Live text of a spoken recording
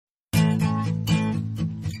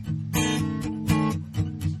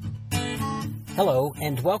Hello,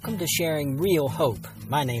 and welcome to Sharing Real Hope.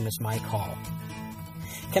 My name is Mike Hall.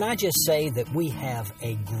 Can I just say that we have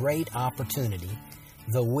a great opportunity,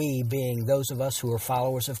 the we being those of us who are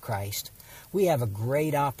followers of Christ, we have a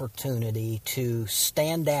great opportunity to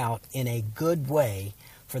stand out in a good way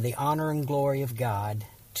for the honor and glory of God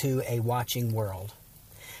to a watching world.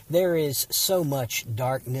 There is so much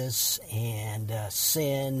darkness and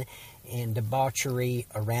sin and debauchery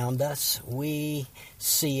around us. We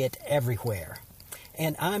see it everywhere.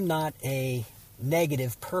 And I'm not a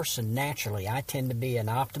negative person naturally. I tend to be an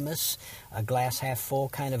optimist, a glass half full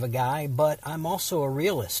kind of a guy, but I'm also a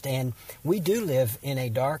realist. And we do live in a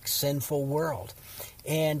dark, sinful world.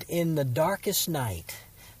 And in the darkest night,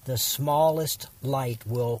 the smallest light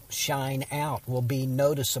will shine out, will be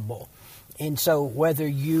noticeable. And so whether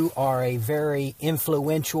you are a very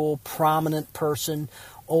influential, prominent person,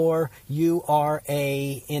 or you are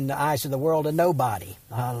in the eyes of the world, a nobody,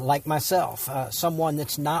 like myself, someone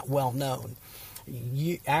that's not well known,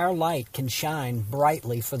 our light can shine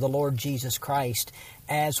brightly for the Lord Jesus Christ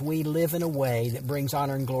as we live in a way that brings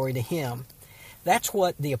honor and glory to Him. That's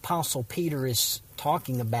what the Apostle Peter is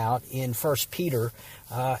talking about in 1 Peter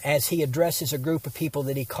as he addresses a group of people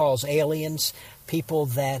that he calls aliens, people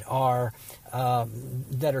that are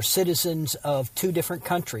citizens of two different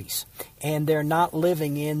countries, and they're not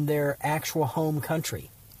living in their actual home country.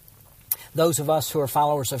 Those of us who are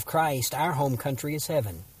followers of Christ, our home country is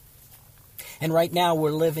heaven. And right now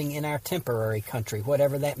we're living in our temporary country,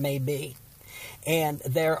 whatever that may be. And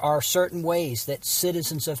there are certain ways that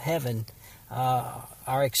citizens of heaven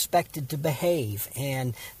are expected to behave.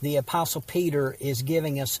 And the Apostle Peter is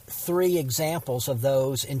giving us 3 examples of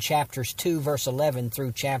those in chapters 2, verse 11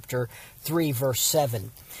 through chapter 3, verse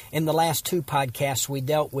 7. In the last 2 podcasts, we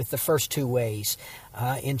dealt with the first 2 ways.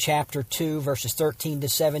 In chapter 2, verses 13 to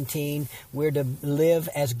 17, we're to live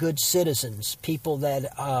as good citizens, people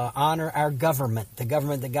that honor our government, the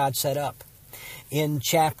government that God set up. In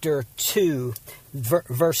chapter 2,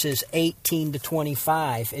 verses 18 to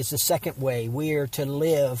 25 is the second way. We are to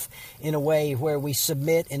live in a way where we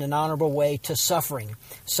submit in an honorable way to suffering.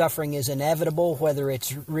 Suffering is inevitable, whether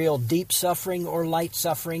it's real deep suffering or light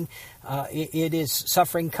suffering.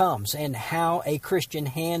 Suffering comes, and how a Christian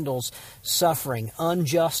handles suffering,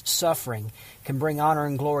 unjust suffering, can bring honor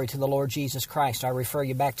and glory to the Lord Jesus Christ. I refer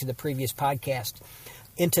you back to the previous podcast.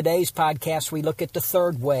 In today's podcast, we look at the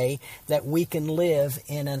third way that we can live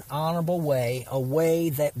in an honorable way, a way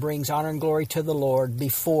that brings honor and glory to the Lord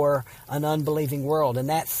before an unbelieving world. And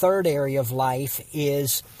that third area of life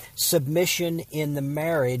is submission in the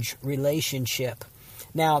marriage relationship.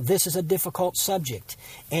 Now, this is a difficult subject,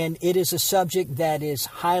 and it is a subject that is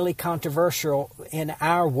highly controversial in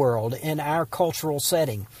our world, in our cultural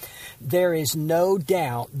setting. There is no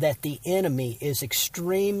doubt that the enemy is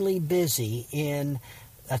extremely busy in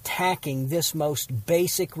attacking this most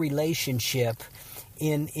basic relationship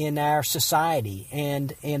in our society,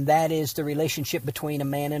 and that is the relationship between a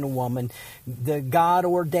man and a woman, the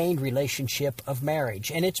God-ordained relationship of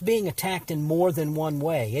marriage. And it's being attacked in more than one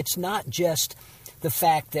way. It's not just the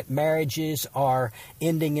fact that marriages are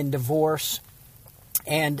ending in divorce,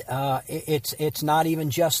 and it's not even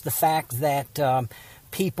just the fact that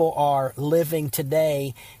people are living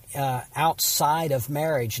today outside of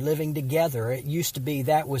marriage, living together. It used to be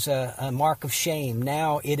that was a mark of shame.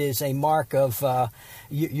 Now it is a mark of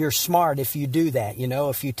you're smart if you do that. You know,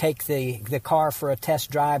 if you take the car for a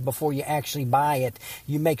test drive before you actually buy it,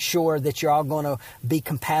 you make sure that you're all going to be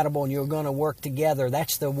compatible and you're going to work together.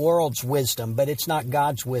 That's the world's wisdom, but it's not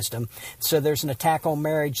God's wisdom. So there's an attack on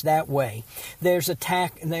marriage that way. There's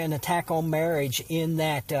an attack on marriage in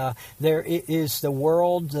that there is the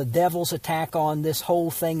world, the devil's attack on this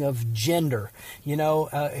whole thing of gender. You know,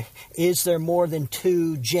 is there more than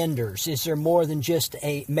 2 genders? Is there more than just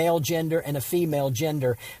a male gender and a female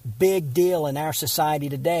gender? Big deal in our society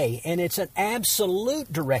today. And it's an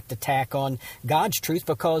absolute direct attack on God's truth,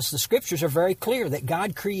 because the scriptures are very clear that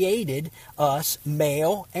God created us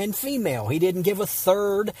male and female. He didn't give a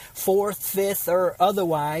third, fourth, fifth, or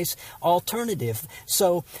otherwise alternative.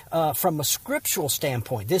 So from a scriptural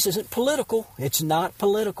standpoint, this isn't political. It's not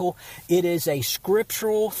political. It is a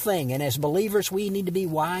scriptural thing. And as believers, we need to be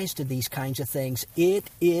wise to these kinds of things. It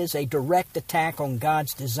is a direct attack on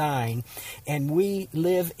God's design, and we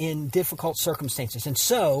live in difficult circumstances. And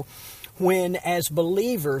so when, as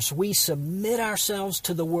believers, we submit ourselves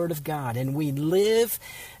to the Word of God and we live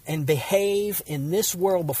and behave in this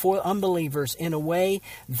world before unbelievers in a way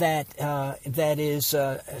that is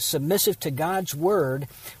submissive to God's Word,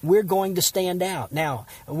 we're going to stand out. Now,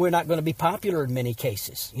 we're not going to be popular in many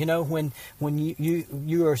cases. You know, when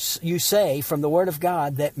you say from the Word of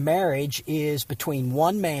God that marriage is between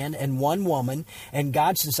one man and one woman, and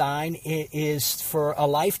God's design is for a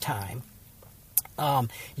lifetime,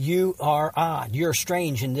 you are odd. You're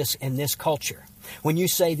strange in this culture. When you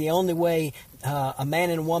say the only way a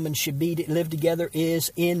man and a woman should live together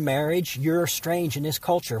is in marriage, you're strange in this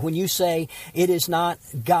culture. When you say it is not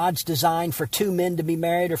God's design for two men to be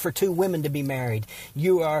married or for two women to be married,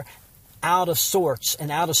 you are out of sorts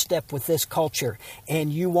and out of step with this culture,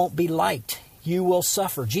 and you won't be liked. You will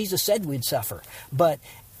suffer. Jesus said we'd suffer, but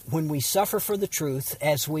when we suffer for the truth,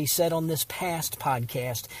 as we said on this past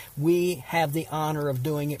podcast, we have the honor of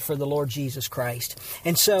doing it for the Lord Jesus Christ.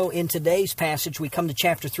 And so in today's passage, we come to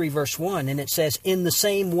chapter 3, verse 1, and it says, "In the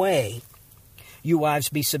same way, you wives,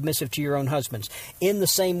 be submissive to your own husbands." In the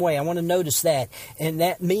same way. I want to notice that. And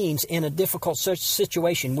that means in a difficult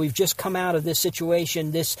situation. We've just come out of this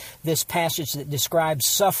situation, this passage that describes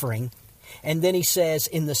suffering. And then he says,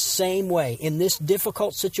 in the same way, in this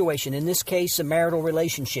difficult situation, in this case, a marital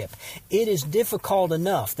relationship, it is difficult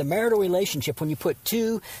enough. The marital relationship, when you put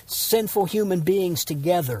two sinful human beings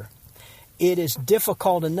together, it is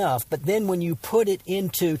difficult enough. But then when you put it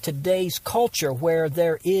into today's culture where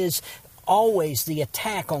there is always the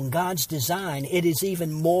attack on God's design, it is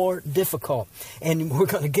even more difficult. And we're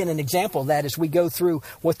going to get an example of that as we go through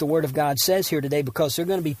what the Word of God says here today, because there are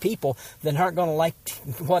going to be people that aren't going to like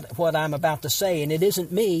what I'm about to say. And it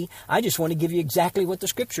isn't me. I just want to give you exactly what the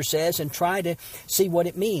Scripture says and try to see what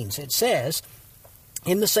it means. It says,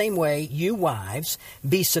 "In the same way, you wives,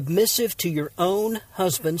 be submissive to your own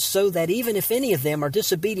husbands, so that even if any of them are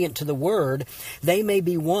disobedient to the word, they may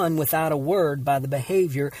be won without a word by the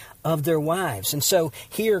behavior of their wives." And so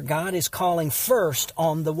here God is calling first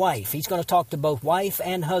on the wife. He's going to talk to both wife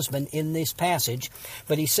and husband in this passage,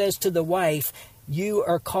 but he says to the wife, you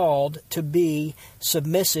are called to be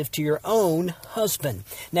submissive to your own husband.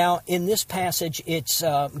 Now, in this passage, it's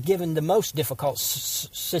given the most difficult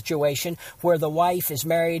situation where the wife is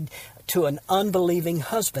married to an unbelieving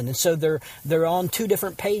husband. And so they're on two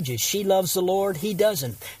different pages. She loves the Lord, he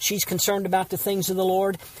doesn't. She's concerned about the things of the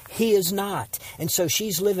Lord, he is not. And so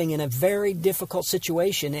she's living in a very difficult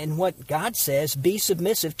situation. And what God says, be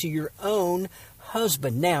submissive to your own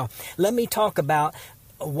husband. Now, let me talk about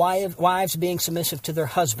wives being submissive to their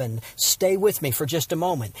husband. Stay with me for just a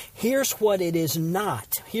moment. Here's what it is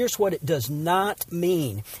not. Here's what it does not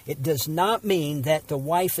mean. It does not mean that the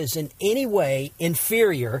wife is in any way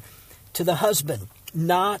inferior to the husband.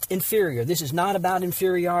 Not inferior. This is not about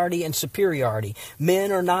inferiority and superiority.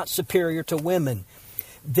 Men are not superior to women.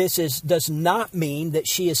 This does not mean that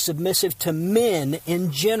she is submissive to men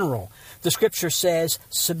in general. The Scripture says,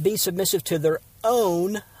 be submissive to their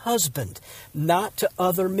own husband, not to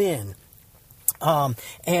other men.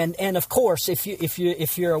 And of course, if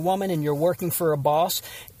you're a woman and you're working for a boss,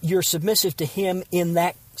 you're submissive to him in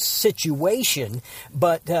that situation,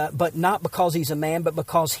 but not because he's a man, but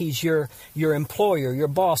because he's your employer, your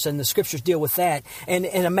boss, and the Scriptures deal with that. And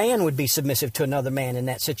a man would be submissive to another man in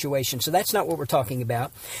that situation. So that's not what we're talking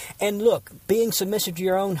about. And look, being submissive to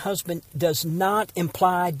your own husband does not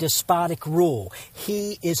imply despotic rule.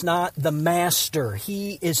 He is not the master.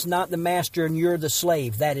 He is not the master and you're the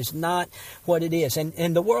slave. That is not what it is.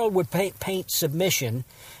 And the world would paint submission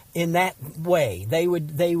in that way. They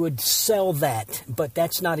would sell that, but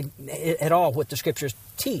that's not at all what the Scriptures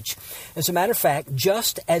teach. As a matter of fact,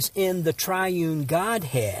 just as in the triune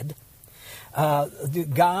Godhead,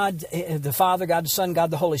 God, the Father, God the Son,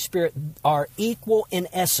 God the Holy Spirit are equal in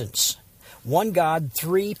essence. One God,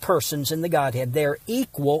 three persons in the Godhead. They're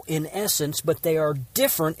equal in essence, but they are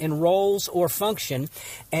different in roles or function.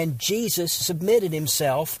 And Jesus submitted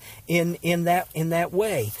himself in that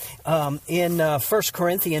way. In 1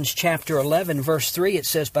 Corinthians chapter 11, verse 3, it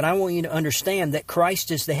says, "But I want you to understand that Christ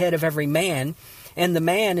is the head of every man, and the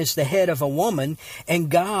man is the head of a woman, and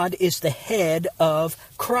God is the head of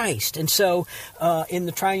Christ." And so in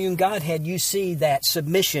the triune Godhead, you see that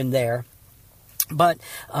submission there. But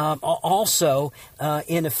also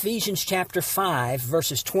in Ephesians chapter 5,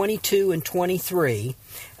 verses 22 and 23,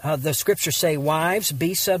 The scriptures say, wives,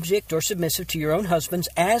 be subject or submissive to your own husbands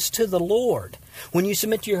as to the Lord. When you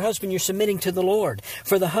submit to your husband, you're submitting to the Lord.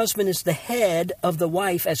 For the husband is the head of the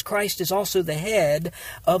wife, as Christ is also the head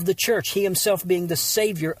of the church, he himself being the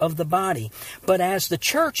Savior of the body. But as the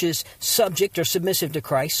church is subject or submissive to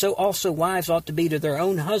Christ, so also wives ought to be to their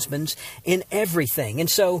own husbands in everything. And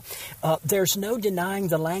so there's no denying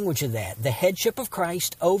the language of that. The headship of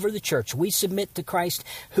Christ over the church. We submit to Christ,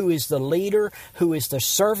 who is the leader, who is the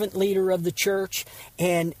servant leader of the church,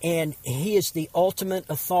 and he is the ultimate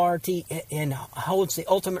authority and holds the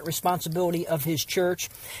ultimate responsibility of his church.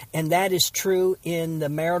 And that is true in the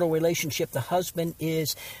marital relationship. The husband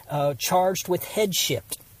is charged with headship,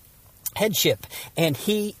 and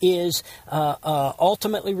he is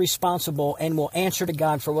ultimately responsible and will answer to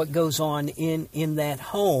God for what goes on in that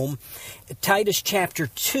home. Titus chapter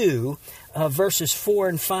 2, verses 4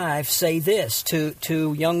 and 5 say this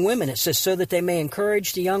to young women. It says, so that they may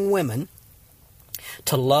encourage the young women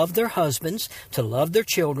to love their husbands, to love their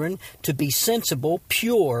children, to be sensible,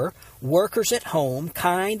 pure, workers at home,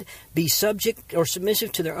 kind, be subject or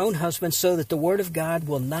submissive to their own husbands, so that the word of God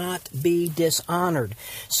will not be dishonored.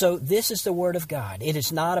 So this is the word of God. It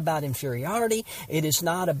is not about inferiority. It is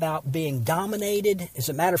not about being dominated. As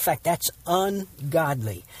a matter of fact, that's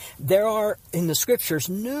ungodly. There are in the scriptures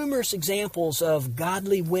numerous examples of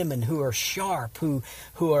godly women who are sharp, who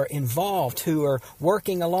are involved, who are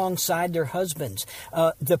working alongside their husbands.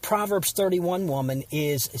 The Proverbs 31 woman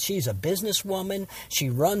she's a businesswoman. She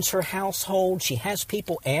runs her household. She has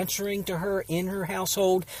people answering to her in her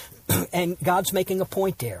household, and God's making a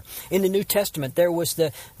point there. In the New Testament, there was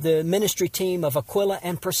the ministry team of Aquila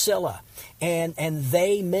and Priscilla, and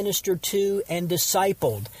they ministered to and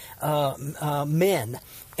discipled men.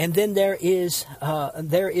 And then there is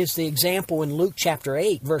the example in Luke chapter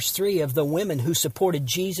 8, verse 3, of the women who supported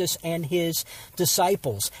Jesus and his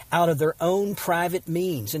disciples out of their own private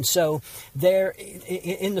means. And so there,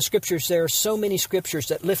 in the scriptures, there are so many scriptures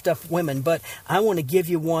that lift up women, but I want to give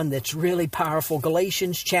you one that's really powerful.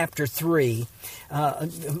 Galatians chapter 3,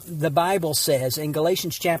 the Bible says in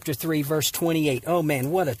Galatians chapter 3, verse 28, oh man,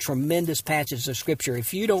 what a tremendous passage of scripture.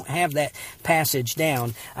 If you don't have that passage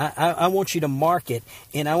down, I want you to mark it.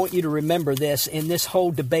 And I want you to remember this in this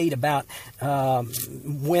whole debate about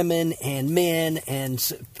women and men and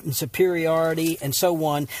superiority and so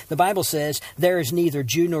on. The Bible says, there is neither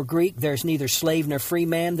Jew nor Greek, there is neither slave nor free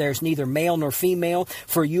man, there is neither male nor female,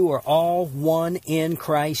 for you are all one in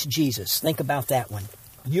Christ Jesus. Think about that one.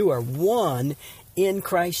 You are one in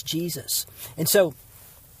Christ Jesus. And so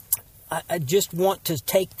I just want to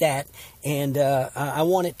take that and I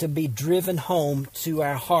want it to be driven home to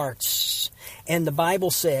our hearts. And the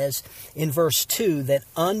Bible says in verse 2 that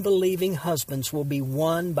unbelieving husbands will be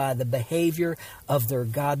won by the behavior of their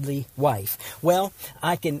godly wife. Well,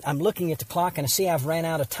 I'm looking at the clock and I see I've ran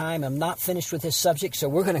out of time. I'm not finished with this subject, so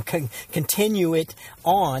we're going to continue it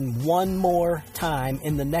on one more time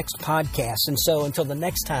in the next podcast. And so until the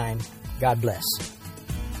next time, God bless.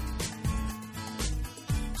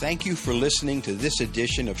 Thank you for listening to this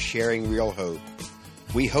edition of Sharing Real Hope.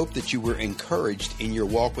 We hope that you were encouraged in your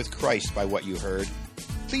walk with Christ by what you heard.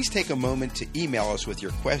 Please take a moment to email us with your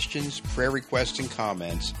questions, prayer requests, and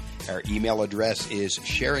comments. Our email address is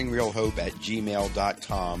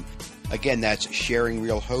sharingrealhope@gmail.com. Again, that's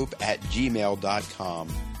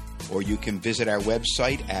sharingrealhope@gmail.com. Or you can visit our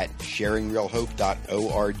website at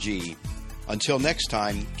sharingrealhope.org. Until next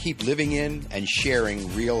time, keep living in and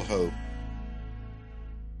sharing real hope.